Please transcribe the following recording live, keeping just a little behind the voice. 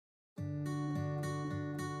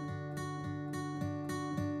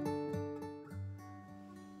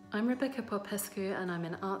I'm Rebekah Popescu and I'm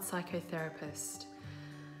an art psychotherapist.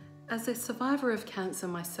 As a survivor of cancer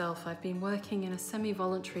myself, I've been working in a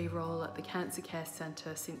semi-voluntary role at the Cancer Care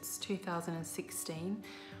Centre since 2016,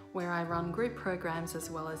 where I run group programs as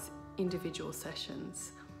well as individual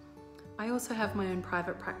sessions. I also have my own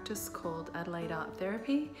private practice called Adelaide Art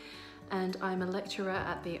Therapy, and I'm a lecturer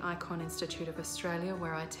at the Icon Institute of Australia,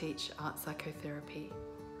 where I teach art psychotherapy.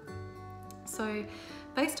 So,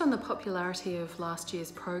 based on the popularity of last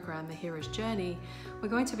year's program, The Hero's Journey, we're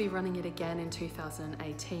going to be running it again in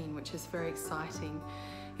 2018, which is very exciting.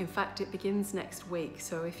 In fact, it begins next week,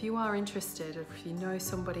 so if you are interested, or if you know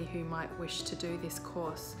somebody who might wish to do this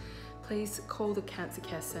course, please call the Cancer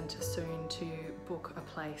Care Centre soon to book a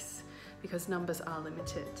place, because numbers are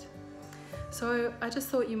limited. So I just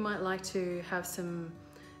thought you might like to have some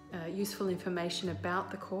useful information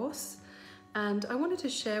about the course. And I wanted to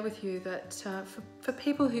share with you that for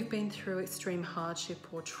people who've been through extreme hardship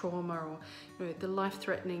or trauma, or the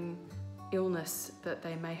life-threatening illness that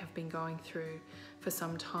they may have been going through for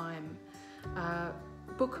some time,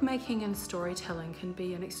 bookmaking and storytelling can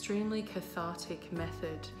be an extremely cathartic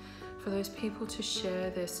method for those people to share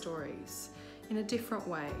their stories in a different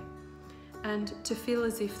way, and to feel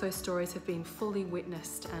as if those stories have been fully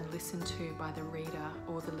witnessed and listened to by the reader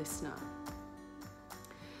or the listener.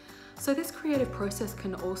 So this creative process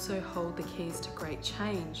can also hold the keys to great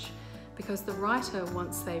change, because the writer,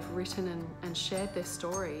 once they've written and shared their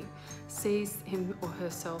story, sees him or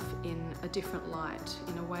herself in a different light,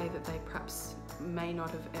 in a way that they perhaps may not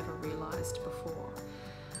have ever realised before.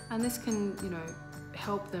 And this can,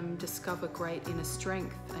 help them discover great inner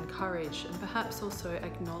strength and courage, and perhaps also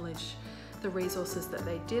acknowledge the resources that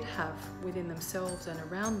they did have within themselves and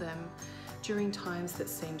around them during times that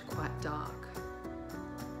seemed quite dark.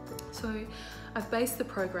 So I've based the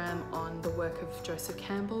program on the work of Joseph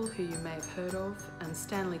Campbell, who you may have heard of, and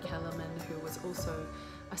Stanley Kellerman, who was also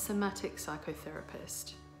a somatic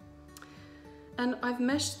psychotherapist. And I've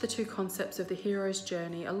meshed the two concepts of the hero's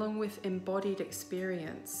journey along with embodied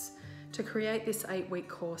experience to create this 8-week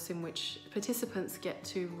course in which participants get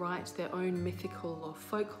to write their own mythical or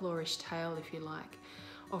folklorish tale, if you like,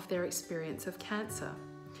 of their experience of cancer.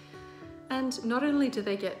 And not only do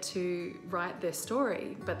they get to write their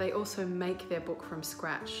story, but they also make their book from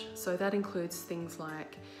scratch. So that includes things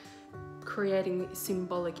like creating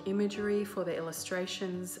symbolic imagery for their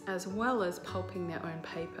illustrations, as well as pulping their own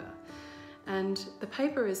paper. And the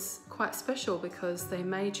paper is quite special because they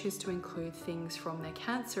may choose to include things from their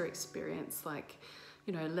cancer experience, like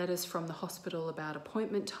letters from the hospital about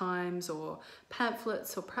appointment times, or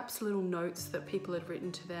pamphlets, or perhaps little notes that people had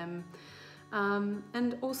written to them.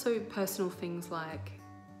 And also personal things like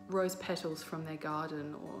rose petals from their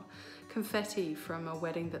garden, or confetti from a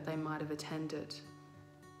wedding that they might have attended.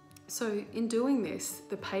 So in doing this,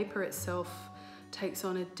 the paper itself takes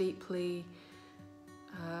on a deeply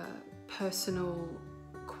personal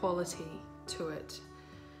quality to it.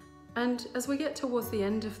 And as we get towards the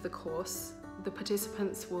end of the course, the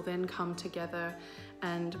participants will then come together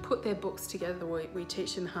and put their books together. We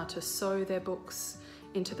teach them how to sew their books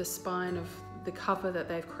into the spine of the cover that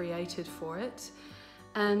they've created for it.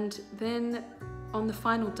 And then on the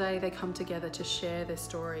final day, they come together to share their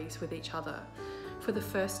stories with each other for the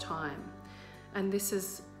first time. And this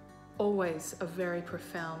is always a very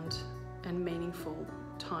profound and meaningful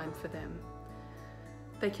time for them.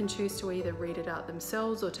 They can choose to either read it out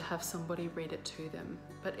themselves or to have somebody read it to them.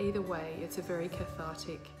 But either way, it's a very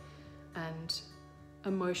cathartic and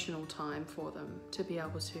emotional time for them to be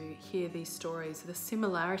able to hear these stories, the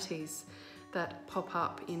similarities that pop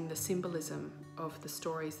up in the symbolism of the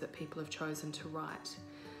stories that people have chosen to write.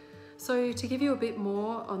 So to give you a bit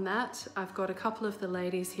more on that, I've got a couple of the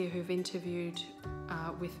ladies here who've interviewed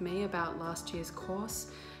with me about last year's course,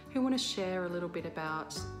 who want to share a little bit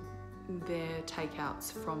about their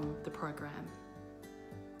takeouts from the program.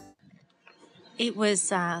 It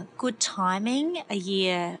was good timing, a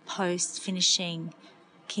year post finishing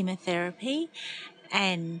chemotherapy,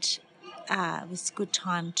 and it was a good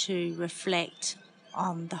time to reflect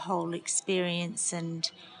on the whole experience and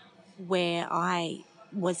where I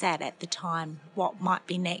was at the time, what might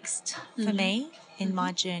be next for me in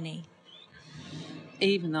my journey.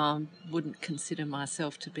 Even though I wouldn't consider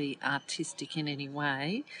myself to be artistic in any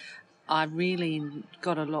way, I really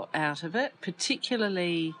got a lot out of it,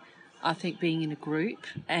 particularly I think being in a group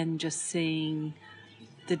and just seeing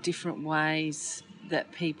the different ways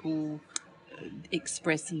that people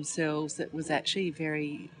express themselves. That was actually a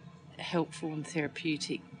very helpful and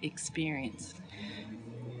therapeutic experience.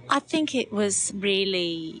 I think it was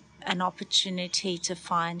really an opportunity to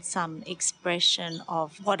find some expression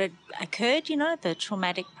of what had occurred, you know, the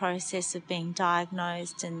traumatic process of being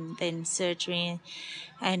diagnosed and then surgery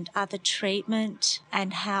and other treatment,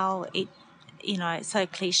 and how it, you know, it's so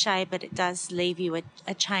cliche, but it does leave you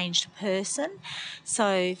a changed person.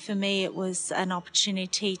 So for me, it was an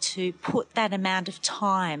opportunity to put that amount of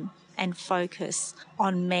time and focus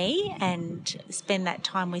on me and spend that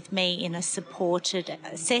time with me in a supported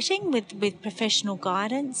setting with professional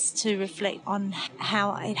guidance to reflect on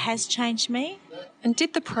how it has changed me. And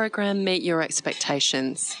did the program meet your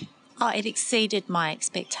expectations? Oh, it exceeded my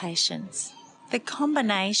expectations. The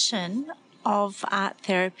combination of art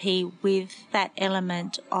therapy with that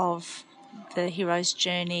element of the hero's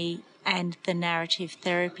journey and the narrative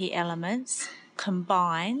therapy elements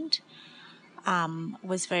combined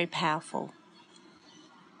was very powerful.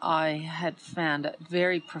 I had found it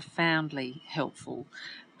very profoundly helpful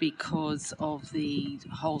because of the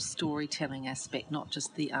whole storytelling aspect, not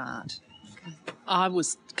just the art. I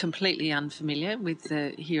was completely unfamiliar with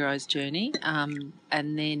the hero's journey, and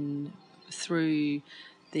then through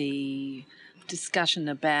the discussion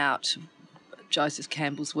about Joseph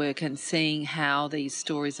Campbell's work and seeing how these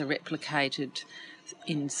stories are replicated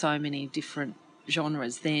in so many different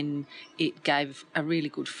genres, then it gave a really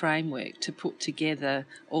good framework to put together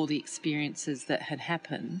all the experiences that had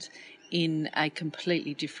happened in a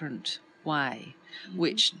completely different way,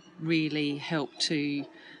 which really helped to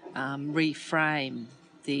reframe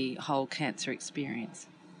the whole cancer experience.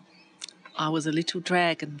 I was a little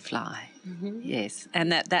dragonfly, yes,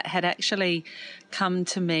 and that had actually come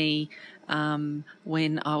to me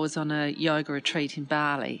when I was on a yoga retreat in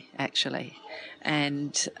Bali, actually,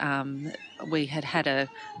 and we had a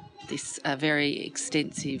very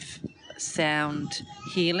extensive sound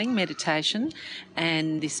healing meditation,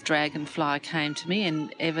 and this dragonfly came to me,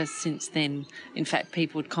 and ever since then, in fact,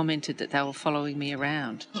 people had commented that they were following me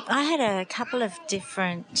around. I had a couple of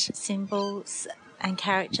different symbols and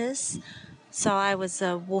characters. So I was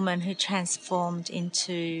a woman who transformed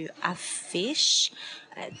into a fish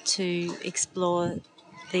to explore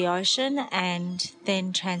the ocean, and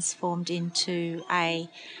then transformed into a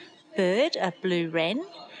bird, a blue wren,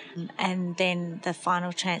 and then the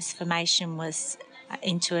final transformation was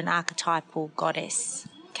into an archetypal goddess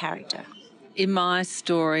character. In my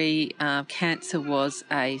story, cancer was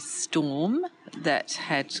a storm that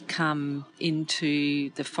had come into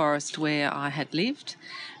the forest where I had lived,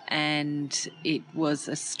 and it was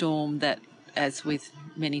a storm that, as with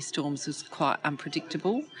many storms, was quite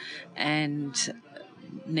unpredictable and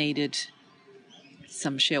needed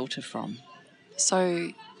some shelter from. So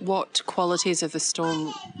what qualities of the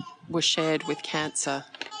storm were shared with cancer?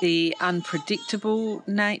 The unpredictable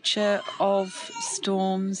nature of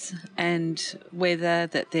storms and weather,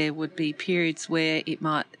 that there would be periods where it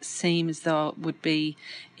might seem as though it would be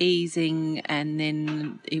easing and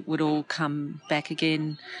then it would all come back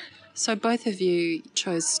again. So both of you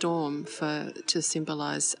chose storm to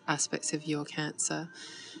symbolise aspects of your cancer,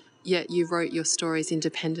 yet you wrote your stories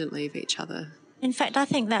independently of each other. In fact, I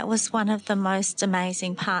think that was one of the most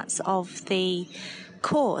amazing parts of the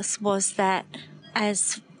course, was that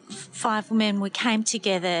as 5 women, we came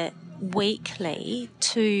together weekly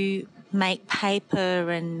to make paper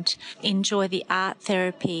and enjoy the art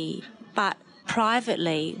therapy, but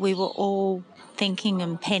privately we were all thinking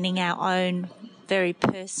and penning our own very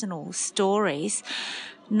personal stories,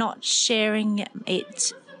 not sharing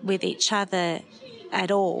it with each other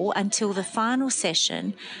at all until the final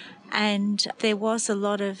session. And there was a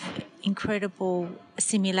lot of incredible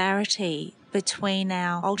similarity between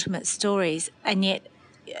our ultimate stories, and yet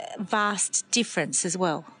vast difference as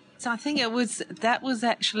well. So I think that was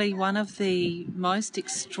actually one of the most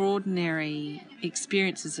extraordinary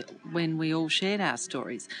experiences when we all shared our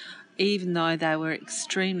stories. Even though they were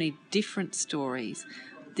extremely different stories,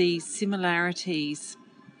 the similarities,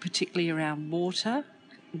 particularly around water,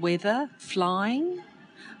 weather, flying,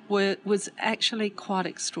 was actually quite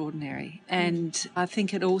extraordinary. And I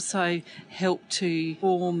think it also helped to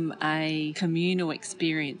form a communal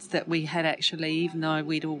experience that we had actually, even though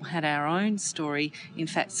we'd all had our own story, in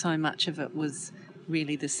fact so much of it was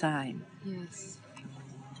really the same. Yes.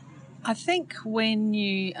 I think when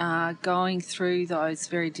you are going through those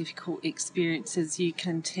very difficult experiences, you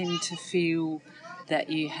can tend to feel that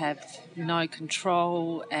you have no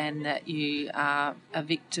control and that you are a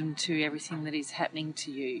victim to everything that is happening to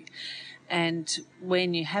you. And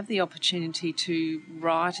when you have the opportunity to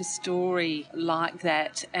write a story like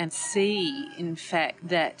that and see, in fact,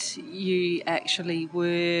 that you actually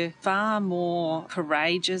were far more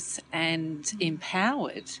courageous and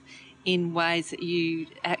empowered in ways that you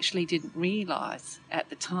actually didn't realise at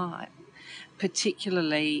the time,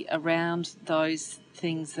 particularly around those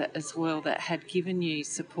things that as well that had given you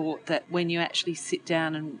support, that when you actually sit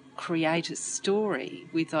down and create a story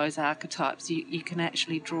with those archetypes, you can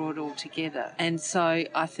actually draw it all together. And so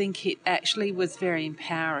I think it actually was very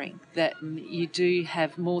empowering that you do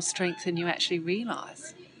have more strength than you actually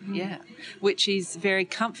realise. Yeah, which is very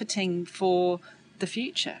comforting for the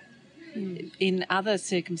future in other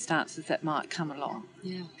circumstances that might come along.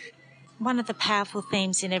 Yeah. One of the powerful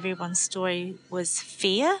themes in everyone's story was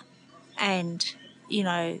fear, and, you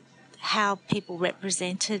know, how people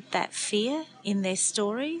represented that fear in their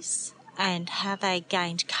stories and how they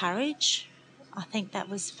gained courage. I think that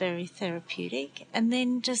was very therapeutic. And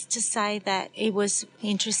then just to say that it was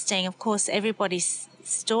interesting, of course, everybody's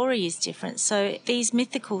story is different. So these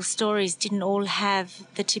mythical stories didn't all have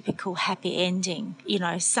the typical happy ending. You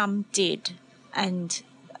know, some did and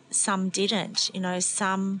some didn't. You know,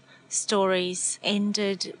 some stories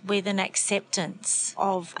ended with an acceptance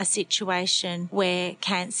of a situation where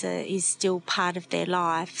cancer is still part of their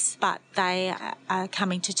lives, but they are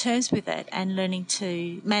coming to terms with it and learning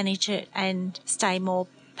to manage it and stay more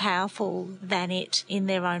powerful than it in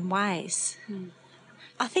their own ways.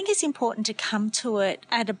 I think it's important to come to it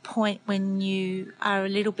at a point when you are a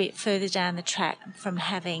little bit further down the track from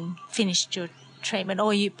having finished your treatment,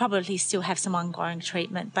 or you probably still have some ongoing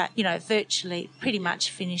treatment, but, you know, virtually pretty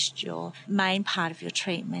much finished your main part of your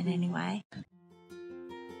treatment anyway.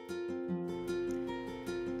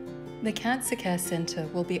 The Cancer Care Centre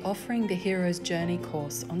will be offering the Hero's Journey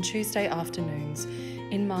course on Tuesday afternoons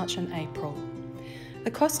in March and April.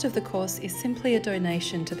 The cost of the course is simply a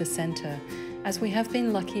donation to the centre, as we have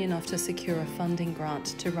been lucky enough to secure a funding grant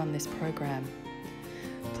to run this program.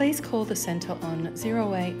 Please call the centre on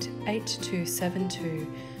 08 8272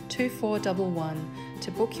 2411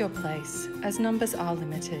 to book your place, as numbers are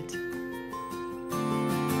limited.